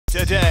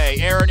Today,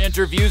 Aaron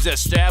interviews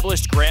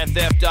established Grand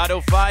Theft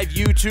Auto 5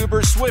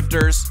 YouTuber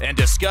Swifterrs and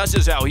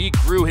discusses how he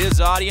grew his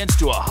audience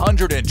to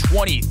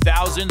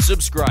 120,000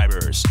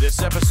 subscribers.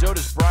 This episode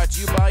is brought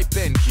to you by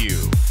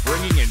BenQ,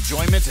 bringing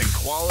enjoyment and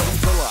quality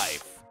to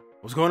life.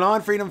 What's going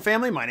on, Freedom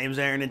Family? My name is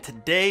Aaron. In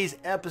today's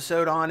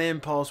episode on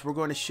Impulse, we're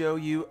going to show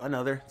you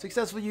another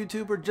successful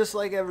YouTuber just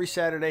like every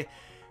Saturday.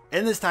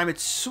 And this time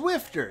it's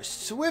Swifterrs.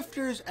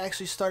 Swifterrs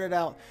actually started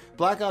out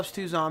Black Ops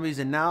 2 Zombies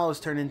and now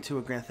has turned into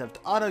a Grand Theft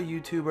Auto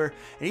YouTuber.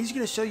 And he's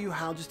going to show you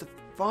how just the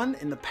fun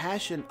and the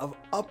passion of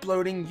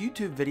uploading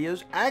YouTube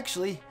videos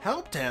actually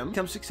helped him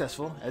become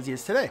successful as he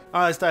is today.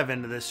 All right, let's dive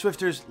into this.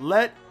 Swifterrs,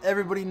 let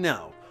everybody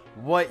know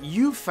what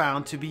you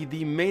found to be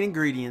the main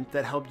ingredient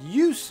that helped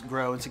you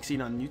grow and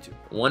succeed on YouTube.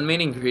 One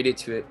main ingredient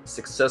to a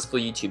successful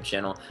YouTube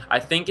channel,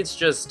 I think it's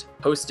just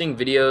posting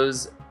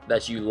videos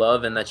that you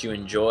love and that you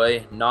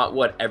enjoy, not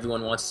what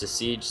everyone wants to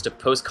see, just to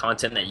post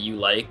content that you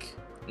like,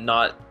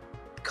 not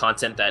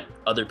content that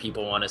other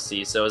people want to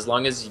see. So as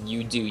long as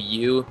you do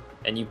you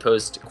and you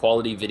post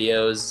quality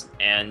videos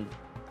and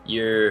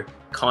you're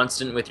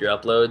constant with your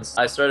uploads.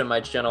 I started my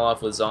channel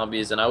off with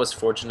Zombies and I was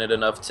fortunate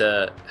enough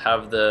to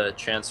have the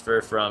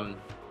transfer from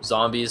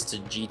Zombies to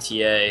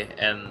GTA,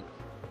 and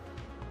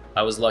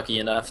I was lucky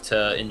enough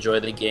to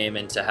enjoy the game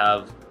and to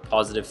have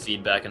positive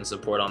feedback and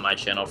support on my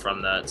channel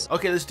from that.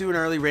 Okay, let's do an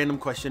early random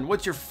question.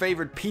 What's your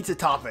favorite pizza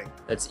topping?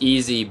 That's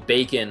easy.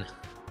 Bacon.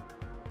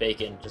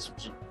 Bacon.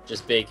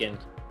 Just bacon.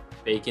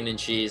 Bacon and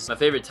cheese. My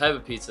favorite type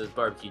of pizza is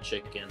barbecue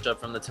chicken.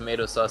 Jump from the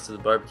tomato sauce to the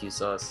barbecue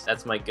sauce.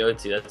 That's my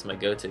go-to. That's my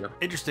go-to.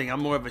 Interesting.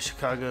 I'm more of a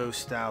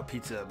Chicago-style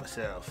pizza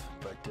myself,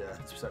 but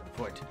that's beside the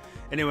point.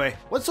 Anyway,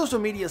 what social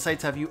media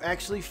sites have you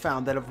actually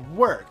found that have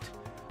worked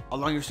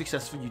along your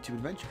successful YouTube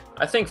adventure?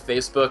 I think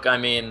Facebook. I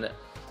mean,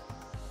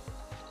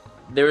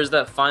 there is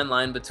that fine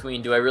line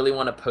between, do I really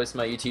want to post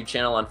my YouTube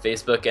channel on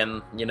Facebook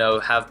and, you know,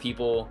 have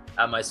people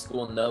at my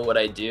school know what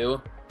I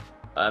do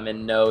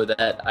and know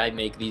that I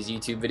make these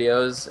YouTube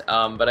videos.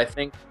 But I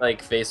think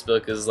like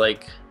Facebook is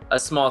like a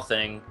small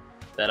thing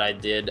that I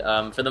did.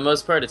 For the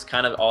most part, it's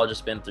kind of all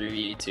just been through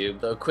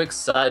YouTube. So a quick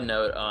side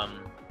note,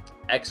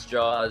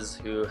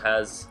 Xjawz, who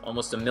has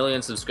almost 1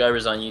 million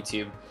subscribers on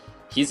YouTube,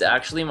 he's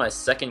actually my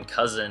second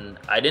cousin.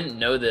 I didn't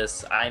know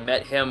this. I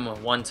met him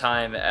one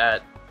time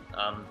at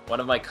one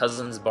of my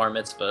cousin's bar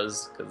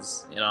mitzvahs,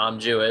 because, you know, I'm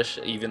Jewish,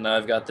 even though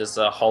I've got this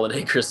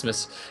holiday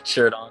Christmas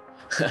shirt on.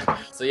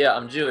 So yeah,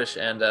 I'm Jewish,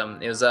 and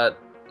it was at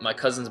my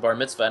cousin's bar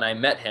mitzvah, and I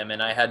met him,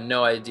 and I had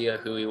no idea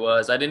who he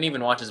was. I didn't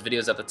even watch his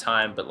videos at the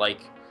time, but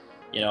like,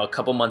 you know, a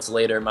couple months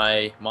later,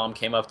 my mom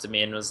came up to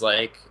me and was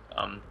like,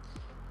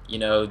 you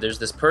know, there's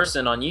this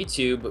person on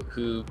YouTube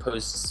who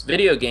posts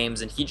video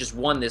games, and he just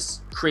won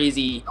this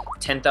crazy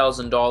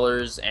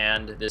 $10,000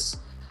 and this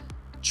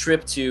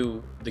trip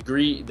to the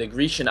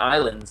Grecian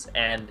islands,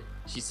 and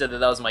she said that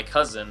that was my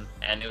cousin,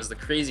 and it was the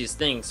craziest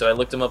thing. So I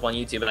looked him up on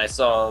YouTube and I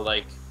saw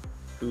like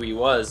who he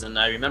was, and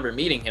I remember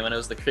meeting him, and it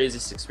was the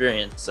craziest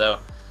experience. So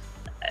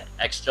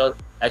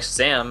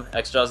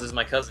Xjawz is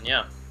my cousin.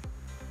 Yeah.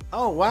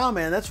 Oh wow,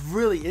 man, that's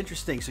really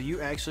interesting. So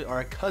you actually are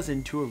a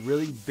cousin to a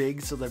really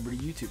big celebrity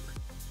YouTuber.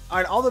 All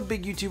right, all the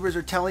big YouTubers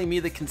are telling me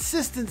the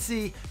consistent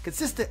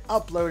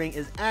uploading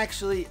is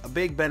actually a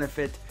big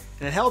benefit,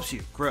 and it helps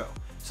you grow.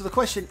 So the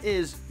question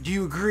is, do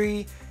you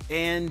agree?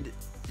 And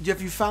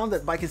have you found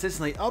that by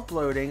consistently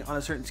uploading on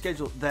a certain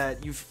schedule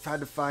that you've had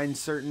to find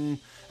certain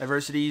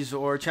adversities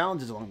or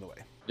challenges along the way?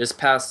 This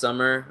past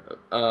summer,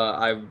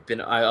 I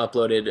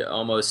uploaded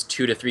almost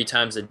 2 to 3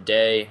 times a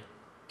day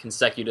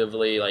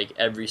consecutively, like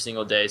every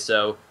single day.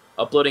 So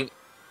uploading,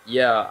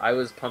 yeah, I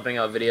was pumping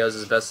out videos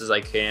as best as I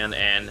can,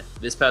 and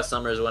this past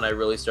summer is when I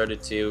really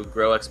started to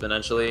grow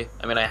exponentially.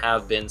 I mean, I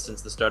have been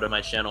since the start of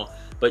my channel,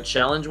 but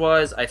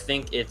challenge-wise, I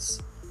think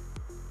it's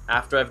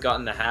after I've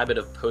gotten the habit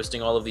of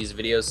posting all of these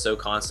videos so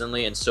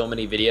constantly and so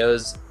many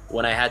videos,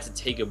 when I had to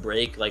take a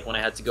break, like when I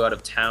had to go out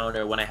of town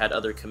or when I had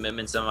other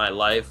commitments in my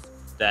life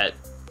that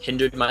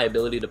hindered my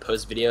ability to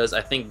post videos,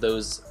 I think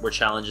those were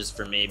challenges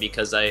for me,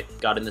 because I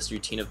got in this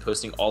routine of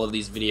posting all of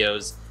these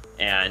videos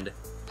and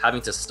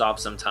having to stop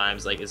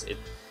sometimes. Like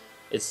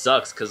it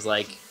sucks, because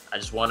like I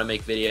just want to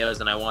make videos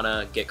and I want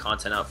to get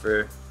content out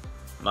for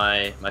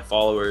my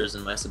followers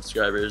and my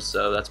subscribers.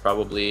 So that's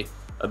probably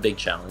a big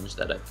challenge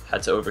that I've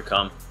had to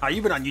overcome.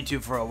 You've been on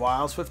YouTube for a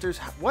while, Swifterrs.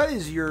 What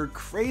is your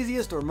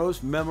craziest or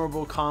most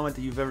memorable comment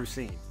that you've ever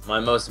seen? My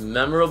most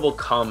memorable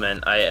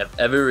comment I have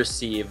ever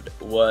received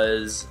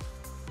was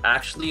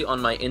actually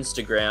on my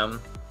Instagram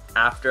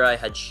after I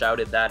had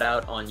shouted that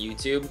out on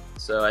YouTube.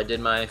 So I did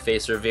my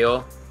face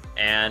reveal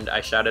and I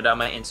shouted out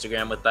my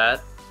Instagram with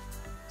that.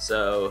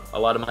 So a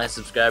lot of my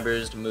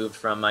subscribers moved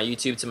from my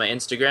YouTube to my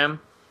Instagram.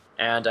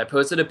 And I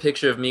posted a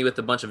picture of me with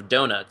a bunch of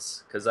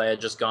donuts, because I had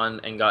just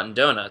gone and gotten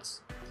donuts.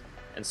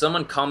 And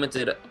someone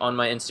commented on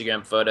my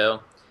Instagram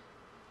photo,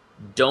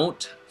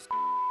 "Don't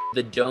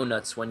the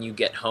donuts when you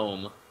get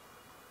home."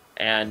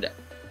 And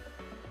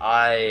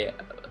I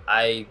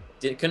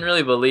couldn't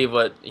really believe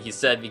what he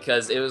said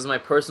because it was my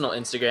personal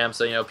Instagram,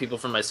 so, you know, people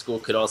from my school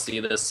could all see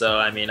this. So,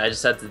 I mean, I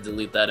just had to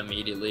delete that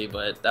immediately.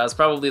 But that was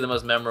probably the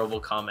most memorable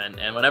comment.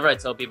 And whenever I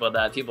tell people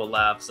that, people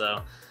laugh.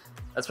 So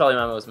that's probably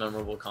my most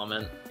memorable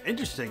comment.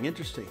 Interesting,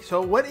 interesting.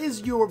 So what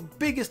is your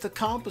biggest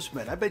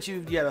accomplishment? I bet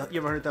you have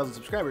 100,000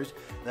 subscribers.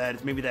 That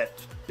is maybe that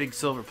big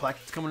silver plaque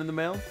that's coming in the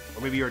mail,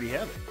 or maybe you already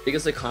have it.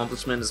 Biggest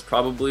accomplishment is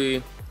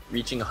probably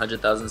reaching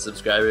 100,000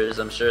 subscribers.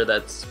 I'm sure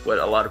that's what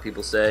a lot of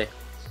people say.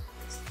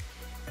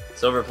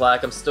 Silver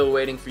plaque. I'm still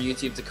waiting for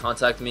YouTube to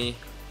contact me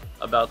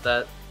about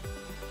that.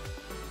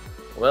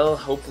 Well,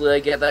 hopefully I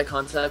get that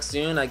contact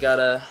soon. I got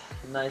a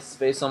nice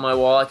space on my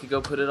wall. I could go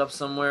put it up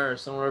somewhere or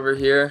somewhere over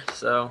here.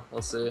 So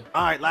we'll see.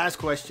 All right, last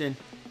question.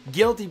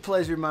 Guilty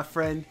pleasure, my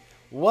friend.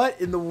 What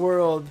in the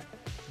world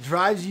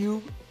drives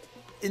you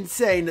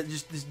insane? That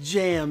just this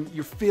jam,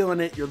 you're feeling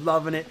it, you're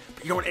loving it,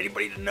 but you don't want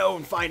anybody to know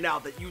and find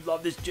out that you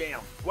love this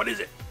jam. What is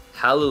it?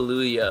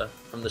 Hallelujah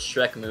from the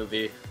Shrek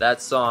movie.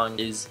 That song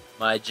is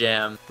my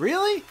jam.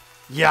 Really?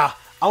 Yeah.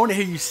 I want to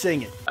hear you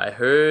sing it. I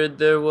heard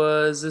there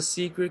was a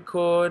secret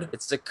chord.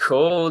 It's a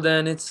cold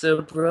and it's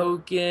a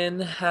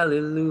broken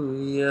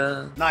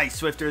hallelujah. Nice,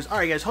 Swifters. All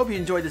right, guys. Hope you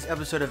enjoyed this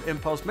episode of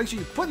Impulse. Make sure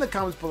you put in the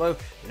comments below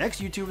the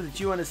next YouTuber that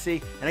you want to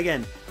see. And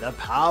again, the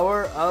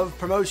power of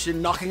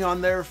promotion knocking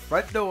on their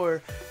front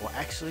door will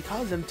actually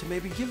cause them to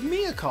maybe give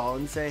me a call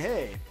and say,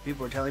 hey,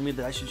 people are telling me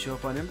that I should show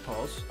up on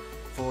Impulse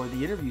for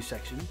the interview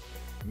section.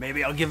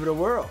 Maybe I'll give it a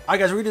whirl. All right,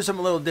 guys, we're going to do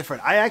something a little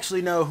different. I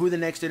actually know who the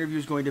next interview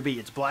is going to be.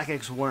 It's Black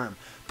X Worm.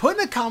 Put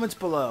in the comments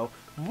below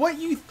what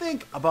you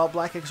think about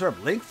Black X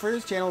Worm. Link for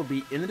his channel will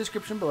be in the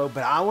description below,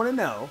 but I want to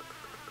know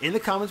in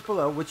the comments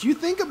below what you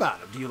think about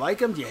him. Do you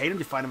like him? Do you hate him? Do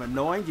you find him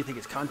annoying? Do you think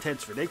his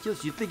content's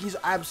ridiculous? Do you think he's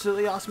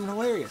absolutely awesome and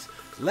hilarious?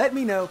 Let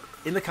me know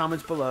in the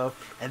comments below,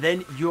 and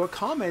then your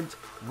comment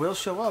will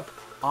show up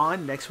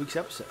on next week's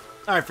episode.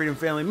 All right, Freedom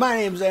Family, my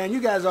name's Aaron.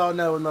 You guys all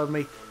know and love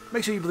me.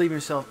 Make sure you believe in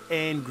yourself,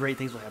 and great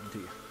things will happen to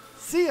you.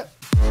 See ya!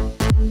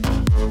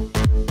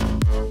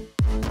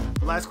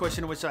 Last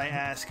question, which I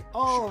ask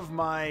all of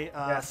my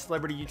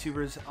celebrity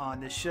YouTubers on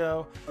this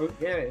show.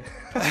 Okay.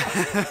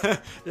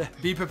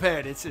 Be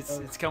prepared.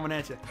 It's coming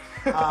at you.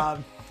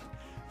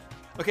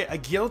 Okay, a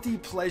guilty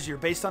pleasure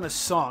based on a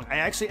song. I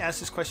actually asked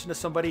this question to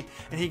somebody,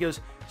 and he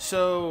goes,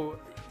 so,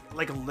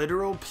 like a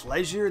literal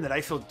pleasure that I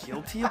feel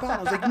guilty about?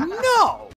 I was like, no!